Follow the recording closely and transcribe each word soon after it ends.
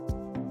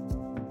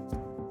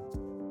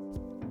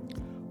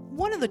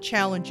One of the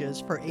challenges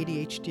for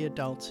ADHD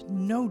adults,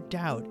 no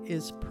doubt,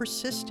 is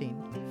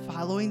persisting,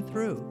 following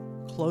through,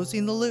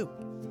 closing the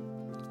loop.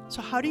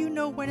 So how do you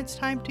know when it's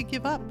time to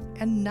give up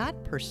and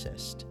not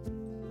persist?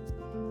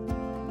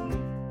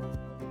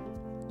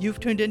 You've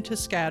tuned into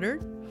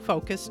Scattered,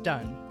 Focused,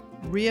 Done,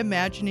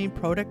 Reimagining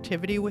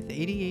Productivity with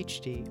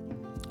ADHD,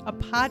 a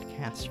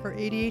podcast for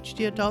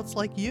ADHD adults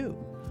like you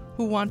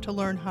who want to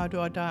learn how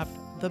to adopt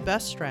the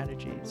best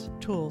strategies,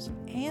 tools,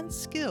 and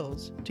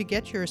skills to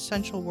get your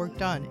essential work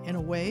done in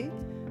a way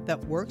that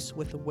works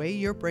with the way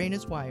your brain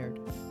is wired.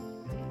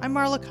 I'm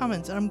Marla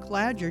Cummins, and I'm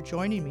glad you're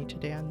joining me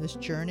today on this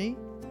journey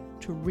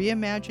to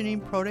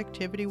reimagining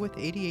productivity with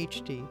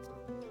ADHD,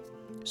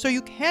 so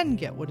you can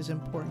get what is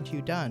important to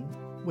you done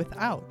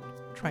without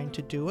trying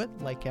to do it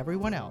like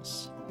everyone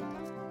else.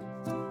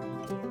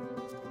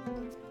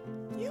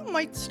 You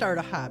might start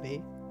a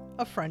hobby,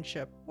 a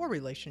friendship or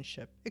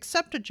relationship,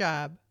 accept a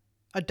job,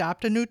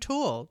 adopt a new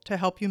tool to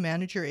help you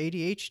manage your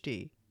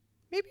ADHD,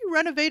 maybe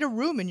renovate a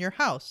room in your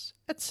house,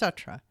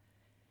 etc.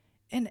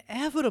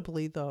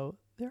 Inevitably, though,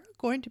 there are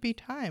going to be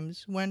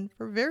times when,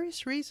 for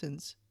various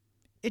reasons,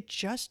 it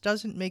just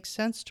doesn't make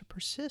sense to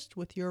persist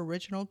with your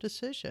original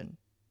decision.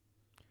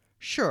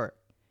 Sure,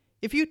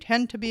 if you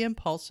tend to be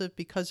impulsive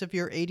because of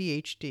your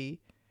ADHD,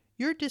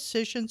 your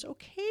decisions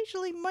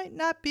occasionally might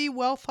not be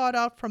well thought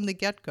out from the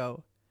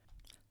get-go.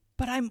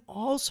 But I'm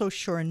also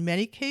sure in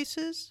many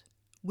cases,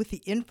 with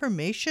the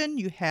information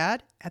you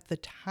had at the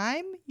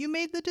time you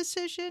made the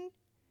decision,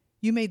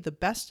 you made the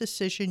best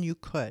decision you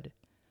could.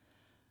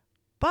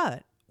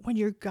 But when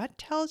your gut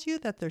tells you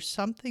that there's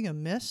something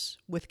amiss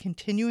with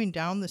continuing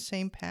down the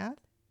same path,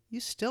 you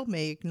still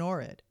may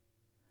ignore it.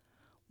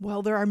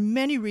 Well, there are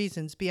many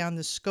reasons beyond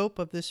the scope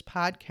of this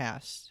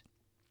podcast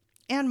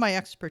and my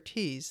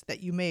expertise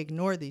that you may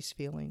ignore these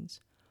feelings.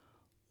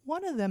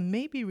 One of them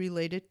may be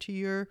related to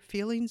your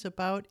feelings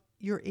about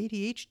your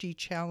ADHD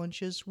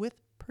challenges with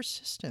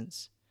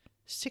persistence,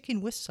 sticking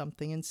with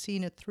something and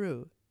seeing it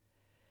through.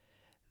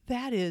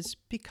 That is,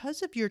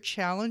 because of your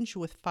challenge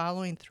with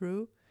following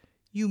through,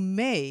 you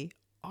may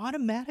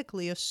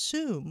automatically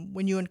assume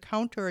when you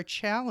encounter a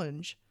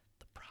challenge,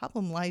 the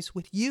problem lies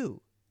with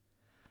you.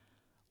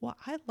 While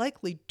I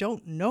likely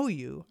don't know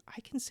you,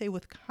 I can say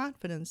with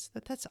confidence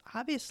that that's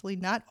obviously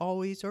not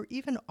always or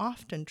even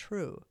often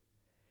true.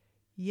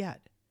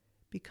 Yet,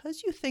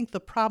 because you think the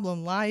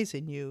problem lies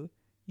in you,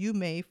 you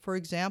may, for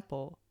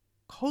example,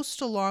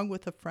 coast along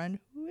with a friend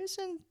who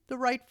isn't the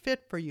right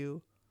fit for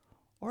you,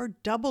 or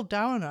double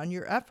down on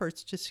your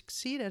efforts to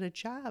succeed at a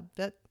job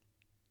that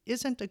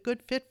isn't a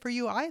good fit for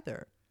you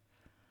either.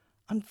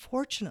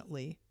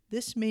 Unfortunately,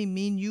 this may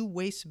mean you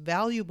waste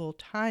valuable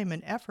time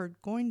and effort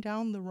going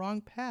down the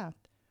wrong path,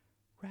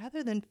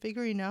 rather than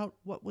figuring out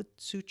what would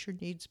suit your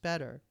needs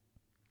better.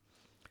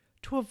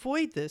 To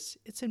avoid this,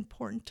 it's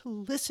important to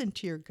listen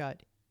to your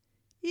gut,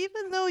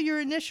 even though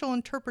your initial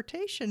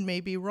interpretation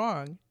may be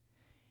wrong.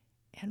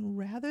 And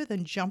rather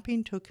than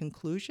jumping to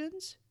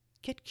conclusions,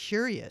 get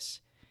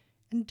curious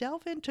and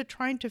delve into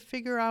trying to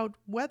figure out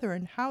whether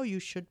and how you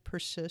should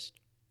persist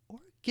or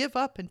give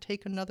up and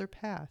take another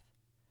path.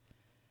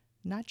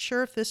 Not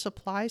sure if this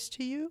applies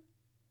to you?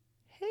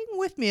 Hang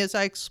with me as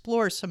I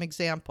explore some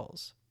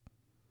examples.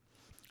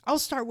 I'll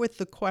start with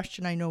the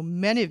question I know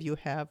many of you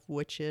have,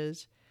 which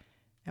is,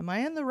 am I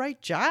in the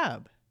right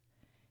job?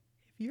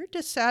 If you're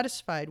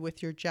dissatisfied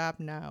with your job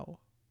now,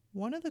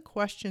 one of the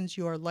questions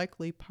you are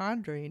likely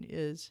pondering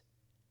is,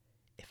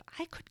 if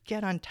I could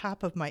get on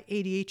top of my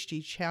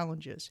ADHD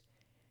challenges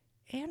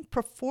and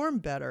perform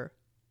better,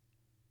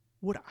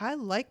 would I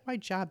like my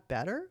job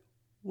better?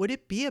 Would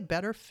it be a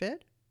better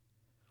fit?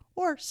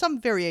 Or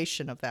some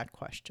variation of that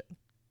question.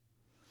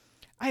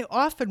 I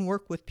often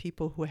work with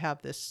people who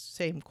have this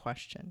same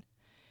question,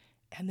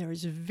 and there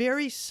is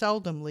very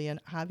seldomly an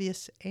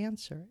obvious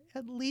answer,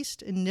 at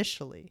least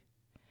initially,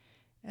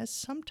 as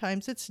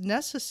sometimes it's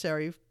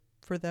necessary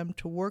for them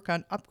to work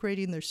on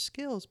upgrading their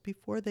skills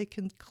before they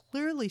can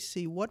clearly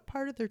see what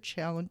part of their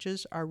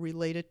challenges are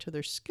related to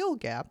their skill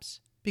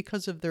gaps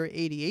because of their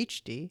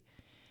ADHD,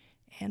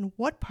 and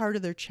what part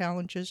of their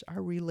challenges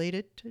are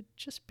related to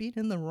just being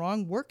in the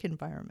wrong work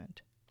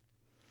environment.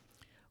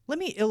 Let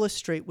me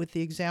illustrate with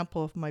the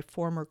example of my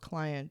former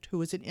client who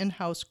was an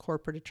in-house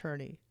corporate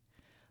attorney.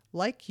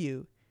 Like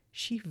you,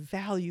 she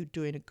valued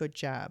doing a good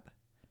job.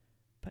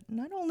 But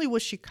not only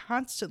was she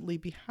constantly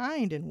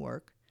behind in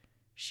work,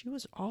 she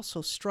was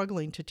also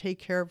struggling to take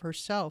care of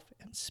herself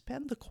and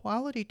spend the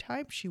quality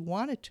time she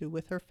wanted to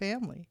with her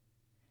family.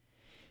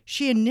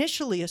 She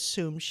initially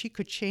assumed she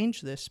could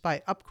change this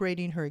by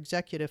upgrading her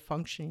executive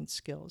functioning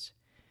skills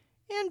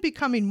and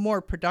becoming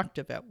more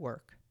productive at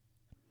work.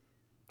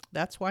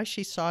 That's why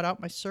she sought out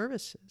my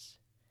services.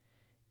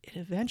 It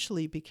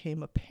eventually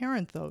became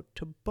apparent, though,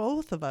 to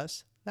both of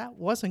us that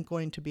wasn't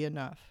going to be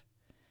enough,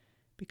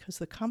 because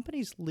the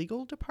company's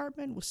legal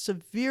department was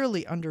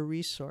severely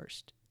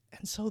under-resourced,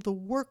 and so the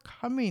work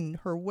coming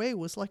her way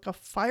was like a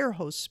fire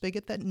hose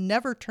spigot that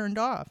never turned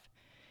off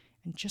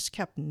and just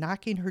kept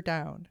knocking her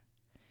down.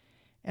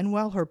 And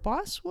while her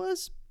boss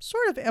was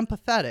sort of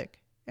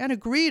empathetic and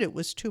agreed it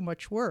was too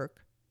much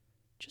work.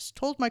 Just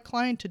told my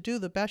client to do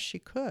the best she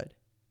could.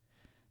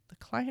 The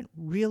client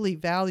really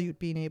valued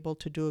being able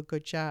to do a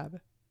good job,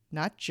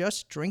 not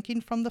just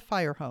drinking from the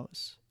fire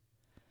hose.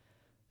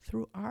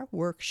 Through our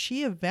work,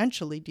 she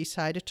eventually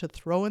decided to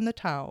throw in the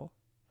towel,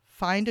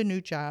 find a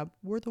new job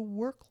where the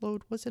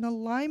workload was in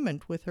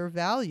alignment with her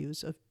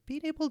values of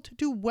being able to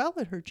do well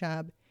at her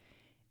job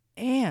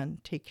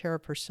and take care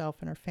of herself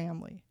and her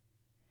family.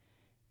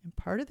 And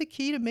part of the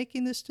key to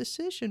making this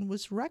decision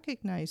was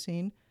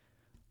recognizing,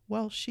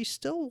 while she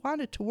still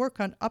wanted to work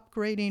on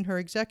upgrading her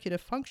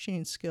executive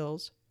functioning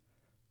skills,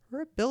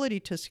 her ability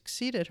to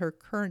succeed at her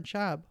current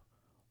job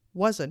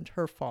wasn't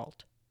her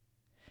fault.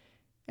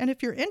 And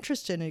if you're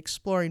interested in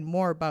exploring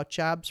more about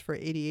jobs for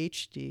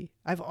ADHD,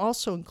 I've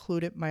also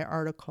included my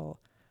article,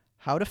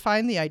 How to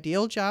Find the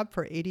Ideal Job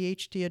for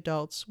ADHD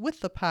Adults, with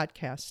the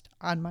podcast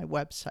on my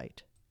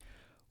website.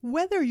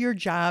 Whether your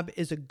job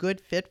is a good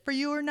fit for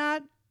you or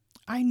not,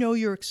 I know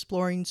you're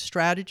exploring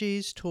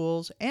strategies,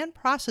 tools, and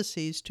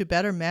processes to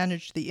better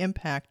manage the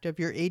impact of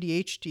your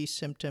ADHD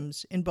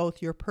symptoms in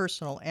both your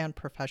personal and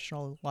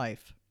professional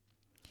life.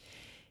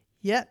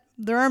 Yet,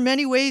 there are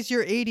many ways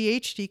your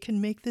ADHD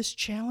can make this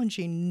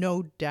challenging,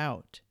 no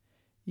doubt.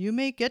 You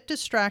may get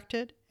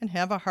distracted and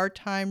have a hard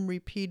time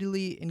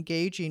repeatedly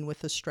engaging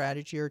with a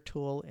strategy or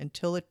tool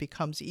until it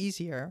becomes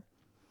easier.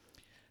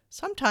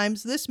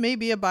 Sometimes this may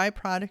be a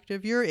byproduct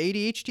of your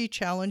ADHD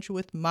challenge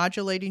with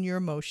modulating your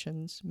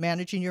emotions,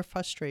 managing your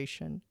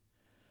frustration.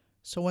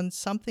 So when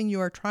something you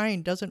are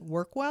trying doesn't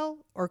work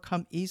well or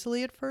come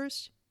easily at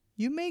first,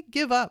 you may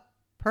give up,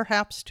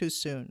 perhaps too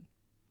soon.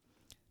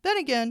 Then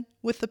again,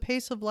 with the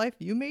pace of life,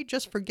 you may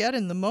just forget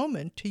in the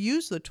moment to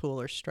use the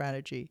tool or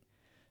strategy,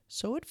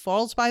 so it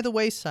falls by the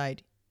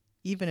wayside,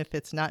 even if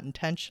it's not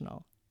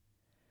intentional.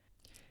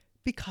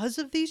 Because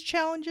of these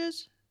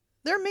challenges,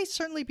 there may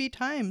certainly be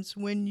times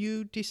when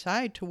you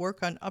decide to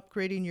work on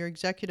upgrading your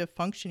executive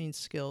functioning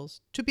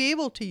skills to be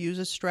able to use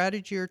a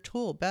strategy or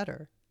tool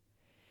better.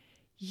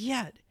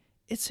 Yet,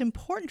 it's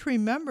important to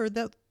remember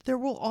that there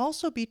will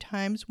also be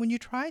times when you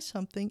try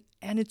something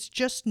and it's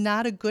just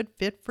not a good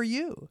fit for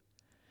you.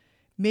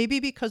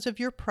 Maybe because of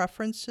your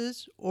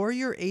preferences or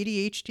your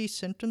ADHD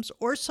symptoms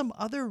or some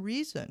other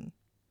reason.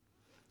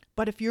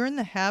 But if you're in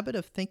the habit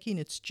of thinking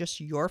it's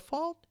just your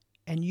fault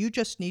and you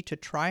just need to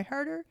try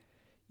harder,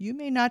 you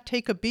may not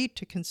take a beat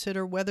to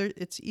consider whether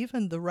it's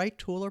even the right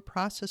tool or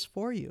process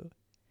for you.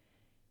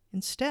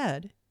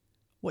 Instead,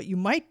 what you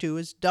might do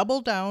is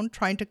double down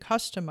trying to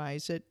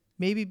customize it,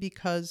 maybe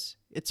because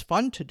it's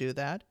fun to do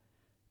that,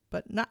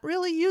 but not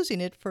really using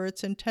it for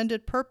its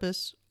intended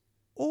purpose,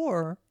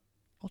 or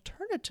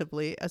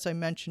alternatively, as I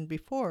mentioned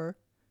before,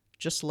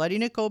 just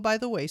letting it go by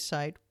the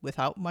wayside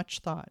without much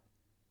thought.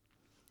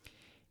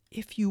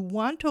 If you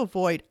want to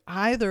avoid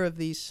either of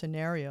these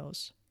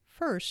scenarios,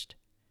 first,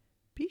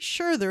 be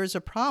sure there is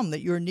a problem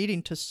that you're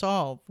needing to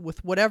solve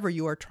with whatever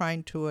you are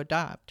trying to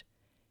adopt,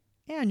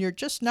 and you're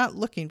just not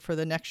looking for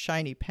the next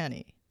shiny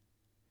penny.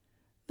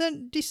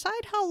 Then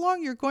decide how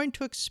long you're going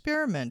to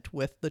experiment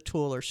with the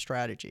tool or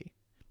strategy,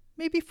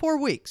 maybe 4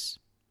 weeks.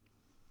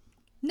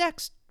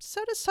 Next,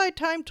 set aside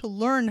time to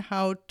learn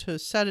how to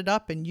set it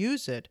up and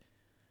use it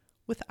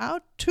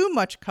without too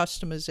much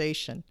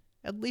customization,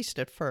 at least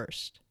at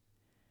first.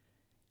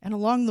 And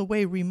along the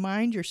way,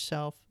 remind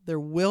yourself there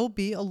will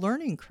be a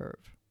learning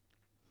curve.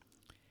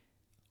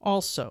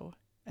 Also,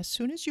 as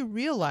soon as you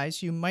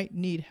realize you might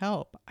need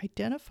help,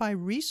 identify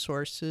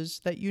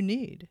resources that you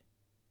need.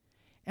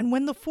 And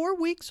when the 4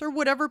 weeks or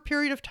whatever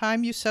period of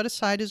time you set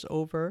aside is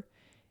over,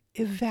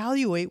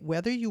 evaluate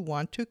whether you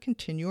want to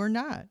continue or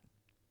not.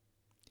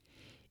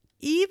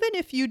 Even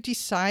if you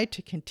decide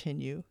to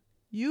continue,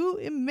 you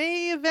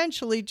may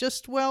eventually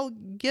just,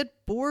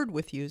 get bored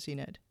with using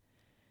it.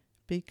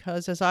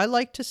 Because, as I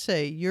like to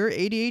say, your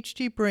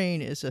ADHD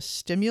brain is a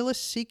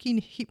stimulus-seeking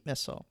heat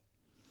missile.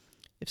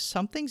 If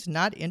something's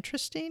not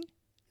interesting,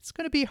 it's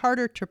going to be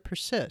harder to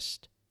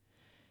persist.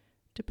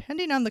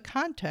 Depending on the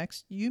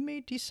context, you may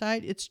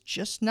decide it's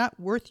just not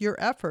worth your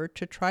effort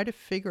to try to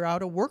figure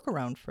out a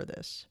workaround for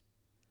this.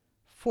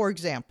 For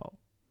example,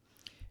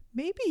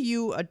 maybe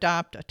you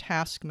adopt a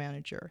task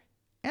manager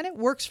and it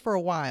works for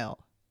a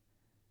while.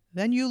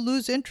 Then you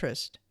lose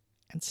interest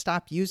and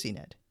stop using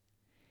it.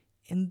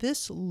 In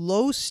this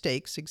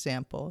low-stakes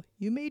example,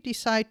 you may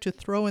decide to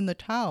throw in the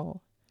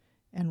towel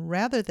and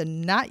rather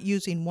than not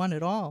using one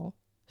at all,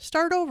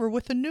 start over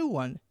with a new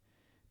one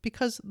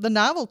because the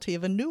novelty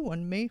of a new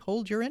one may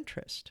hold your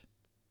interest.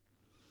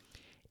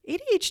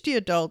 ADHD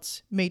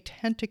adults may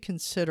tend to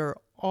consider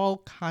all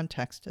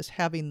context as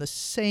having the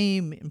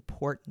same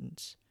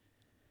importance.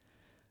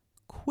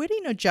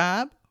 Quitting a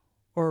job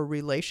or a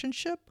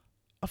relationship,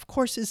 of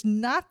course, is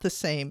not the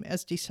same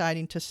as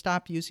deciding to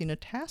stop using a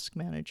task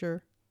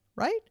manager,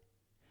 right?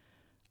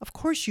 Of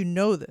course you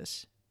know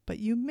this, but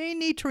you may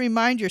need to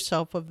remind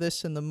yourself of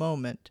this in the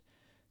moment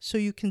so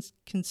you can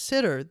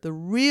consider the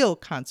real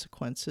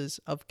consequences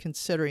of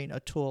considering a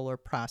tool or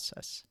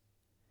process.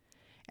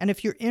 And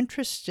if you're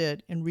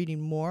interested in reading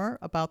more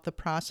about the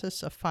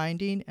process of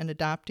finding and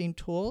adopting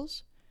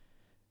tools,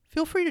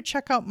 feel free to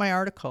check out my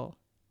article,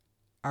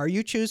 Are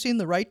You Choosing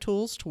the Right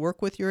Tools to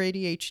Work with Your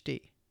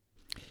ADHD?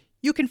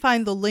 You can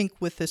find the link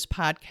with this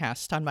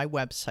podcast on my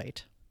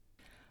website.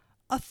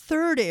 A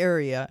third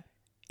area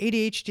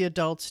ADHD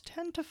adults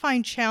tend to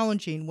find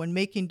challenging when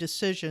making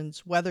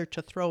decisions whether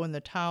to throw in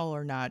the towel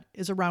or not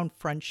is around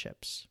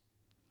friendships.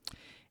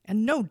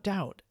 And no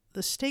doubt,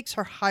 the stakes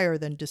are higher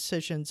than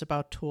decisions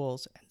about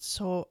tools, and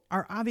so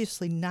are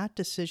obviously not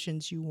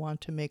decisions you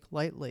want to make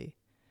lightly.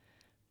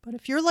 But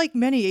if you're like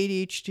many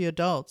ADHD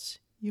adults,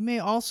 you may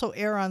also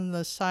err on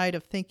the side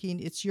of thinking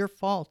it's your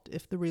fault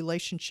if the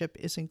relationship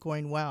isn't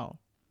going well.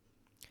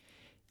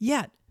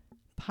 Yet,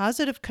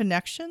 positive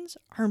connections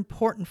are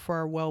important for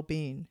our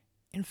well-being.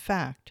 In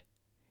fact,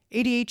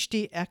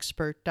 ADHD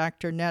expert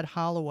Dr. Ned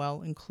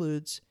Hallowell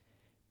includes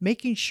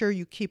making sure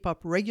you keep up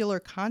regular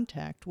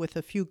contact with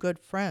a few good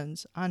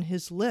friends on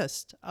his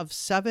list of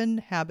 7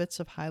 habits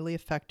of highly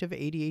effective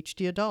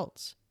ADHD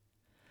adults.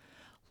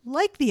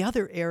 Like the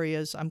other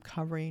areas I'm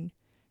covering,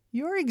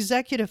 your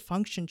executive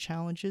function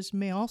challenges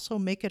may also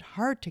make it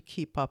hard to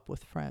keep up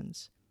with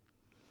friends.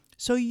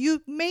 So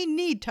you may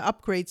need to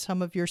upgrade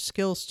some of your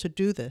skills to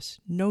do this,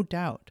 no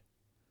doubt.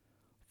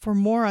 For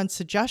more on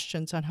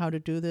suggestions on how to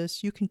do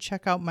this, you can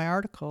check out my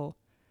article,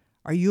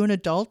 Are You an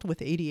Adult with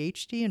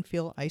ADHD and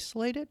Feel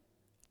Isolated?,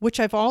 which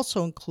I've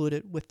also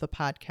included with the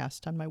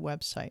podcast on my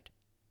website.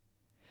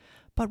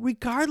 But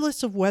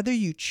regardless of whether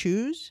you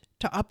choose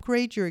to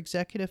upgrade your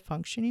executive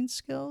functioning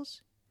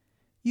skills,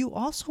 you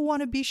also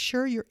want to be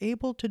sure you're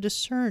able to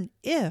discern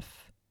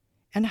if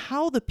and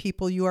how the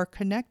people you are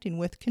connecting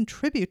with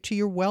contribute to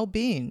your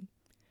well-being.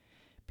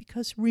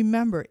 Because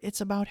remember,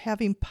 it's about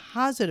having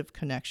positive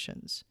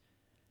connections.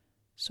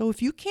 So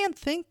if you can't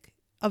think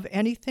of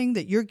anything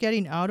that you're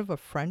getting out of a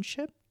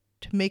friendship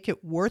to make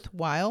it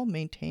worthwhile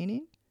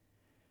maintaining,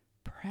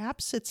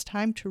 perhaps it's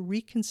time to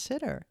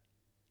reconsider,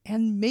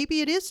 and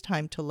maybe it is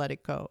time to let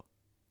it go.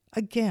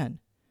 Again,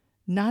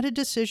 not a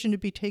decision to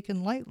be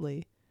taken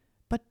lightly,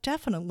 but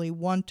definitely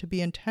one to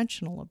be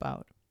intentional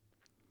about.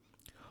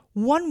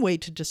 One way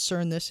to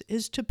discern this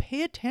is to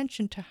pay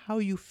attention to how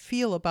you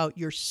feel about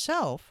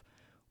yourself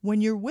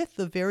when you're with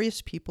the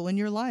various people in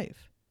your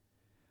life.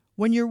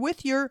 When you're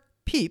with your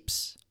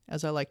peeps,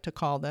 as I like to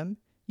call them,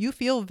 you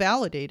feel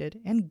validated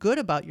and good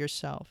about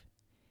yourself,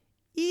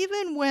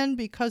 even when,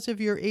 because of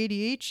your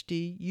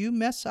ADHD, you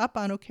mess up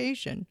on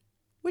occasion,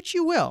 which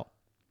you will.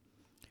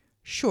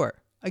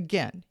 Sure,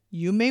 again,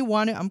 you may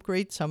want to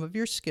upgrade some of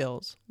your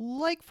skills,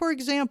 like, for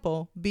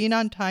example, being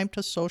on time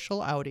to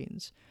social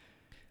outings.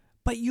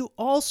 But you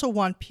also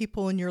want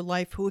people in your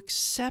life who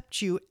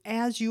accept you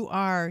as you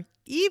are,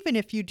 even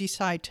if you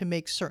decide to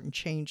make certain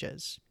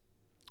changes.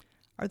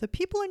 Are the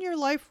people in your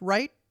life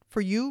right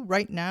for you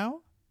right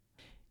now?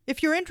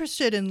 If you're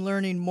interested in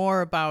learning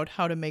more about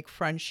how to make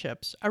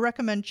friendships, I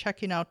recommend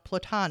checking out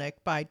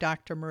Platonic by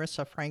Dr.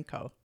 Marissa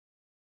Franco.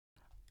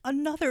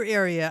 Another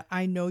area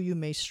I know you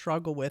may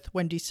struggle with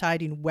when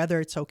deciding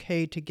whether it's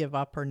okay to give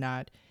up or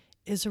not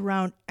is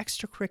around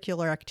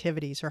extracurricular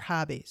activities or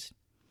hobbies.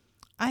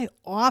 I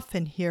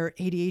often hear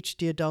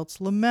ADHD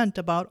adults lament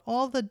about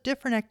all the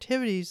different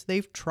activities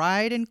they've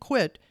tried and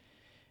quit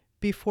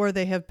before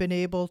they have been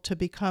able to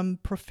become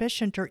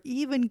proficient or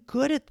even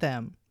good at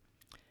them.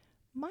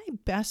 My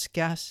best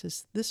guess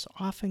is this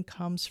often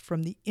comes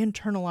from the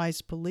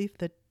internalized belief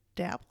that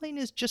dabbling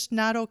is just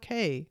not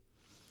okay.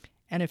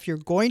 And if you're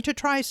going to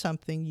try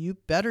something, you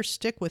better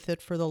stick with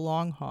it for the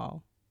long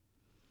haul.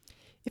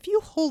 If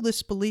you hold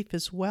this belief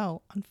as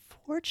well,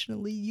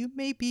 unfortunately, you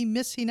may be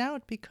missing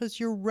out because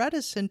you're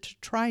reticent to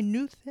try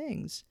new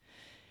things,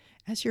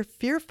 as you're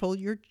fearful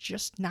you're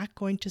just not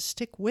going to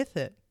stick with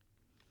it.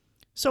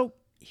 So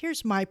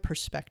here's my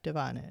perspective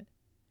on it.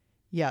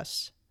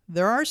 Yes,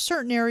 there are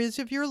certain areas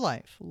of your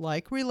life,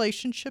 like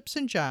relationships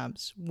and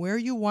jobs, where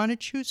you want to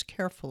choose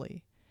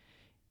carefully,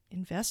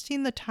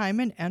 investing the time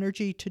and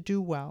energy to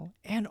do well,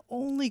 and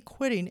only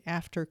quitting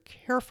after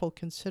careful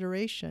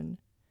consideration.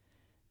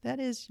 That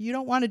is, you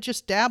don't want to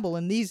just dabble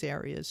in these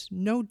areas,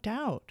 no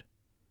doubt.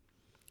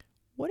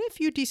 What if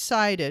you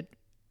decided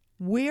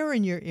where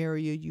in your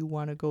area you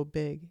want to go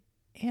big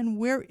and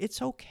where it's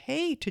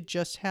okay to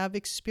just have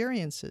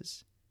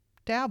experiences?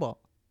 Dabble.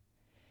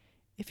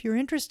 If you're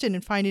interested in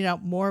finding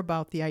out more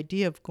about the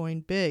idea of going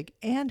big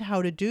and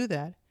how to do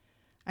that,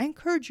 I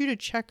encourage you to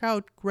check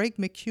out Greg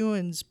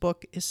McKeown's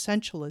book,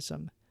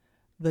 Essentialism,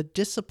 The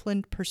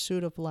Disciplined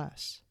Pursuit of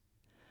Less.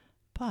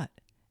 But,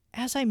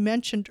 as I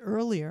mentioned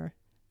earlier,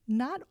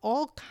 not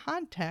all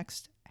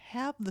contexts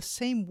have the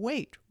same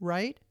weight,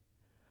 right?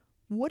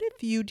 What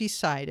if you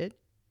decided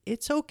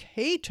it's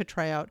okay to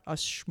try out a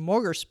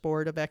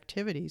smorgasbord of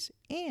activities,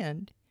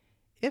 and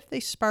if they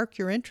spark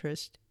your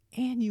interest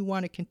and you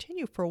want to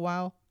continue for a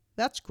while,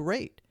 that's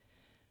great.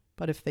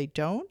 But if they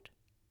don't,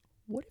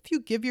 what if you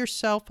give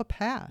yourself a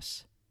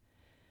pass?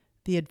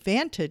 The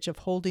advantage of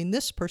holding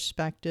this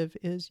perspective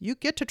is you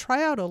get to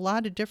try out a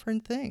lot of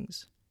different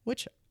things,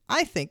 which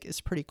I think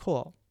is pretty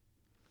cool.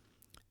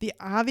 The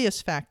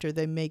obvious factor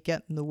that may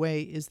get in the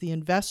way is the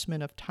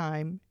investment of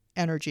time,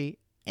 energy,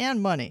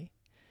 and money.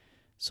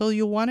 So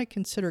you'll want to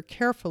consider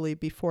carefully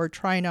before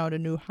trying out a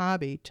new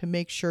hobby to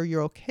make sure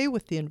you're okay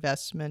with the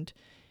investment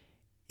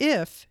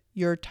if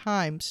your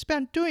time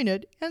spent doing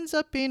it ends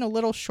up being a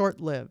little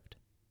short-lived.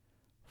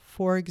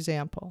 For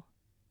example,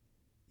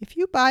 if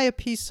you buy a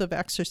piece of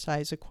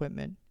exercise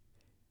equipment,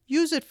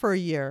 use it for a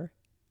year,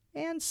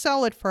 and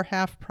sell it for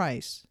half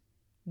price,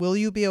 will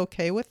you be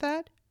okay with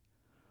that?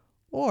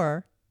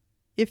 Or,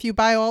 if you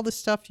buy all the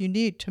stuff you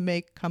need to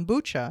make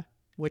kombucha,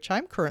 which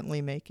I'm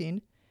currently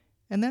making,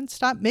 and then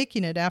stop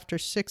making it after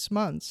 6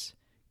 months,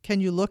 can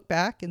you look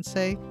back and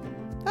say,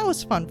 that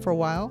was fun for a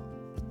while,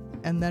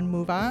 and then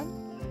move on?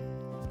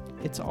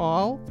 It's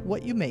all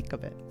what you make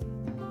of it.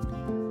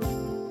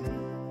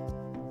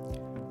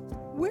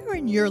 Where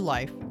in your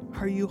life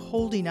are you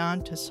holding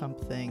on to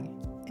something,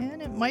 and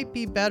it might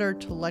be better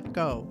to let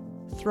go,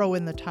 throw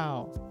in the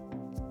towel?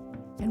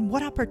 And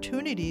what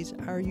opportunities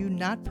are you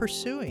not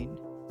pursuing,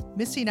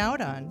 missing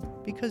out on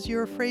because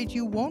you're afraid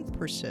you won't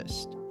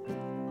persist?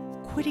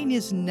 Quitting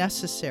is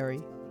necessary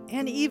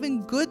and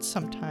even good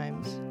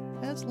sometimes,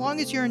 as long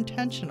as you're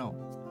intentional.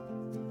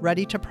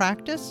 Ready to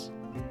practice?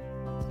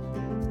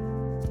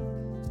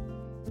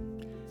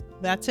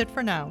 That's it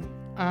for now.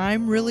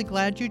 I'm really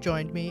glad you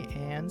joined me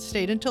and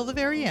stayed until the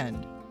very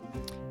end.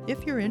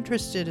 If you're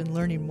interested in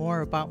learning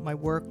more about my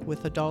work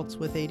with adults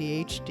with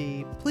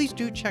ADHD, please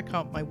do check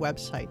out my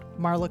website,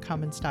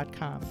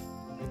 marlacummins.com.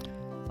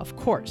 Of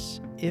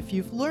course, if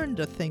you've learned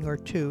a thing or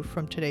two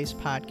from today's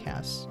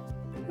podcast,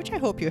 which I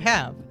hope you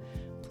have,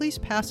 please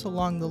pass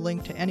along the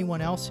link to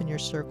anyone else in your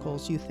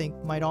circles you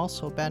think might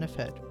also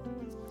benefit.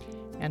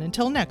 And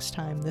until next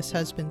time, this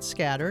has been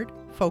Scattered,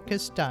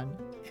 Focused, Done,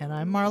 and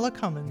I'm Marla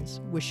Cummins,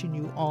 wishing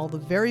you all the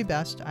very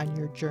best on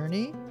your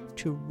journey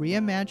to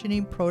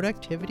reimagining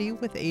productivity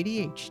with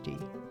ADHD.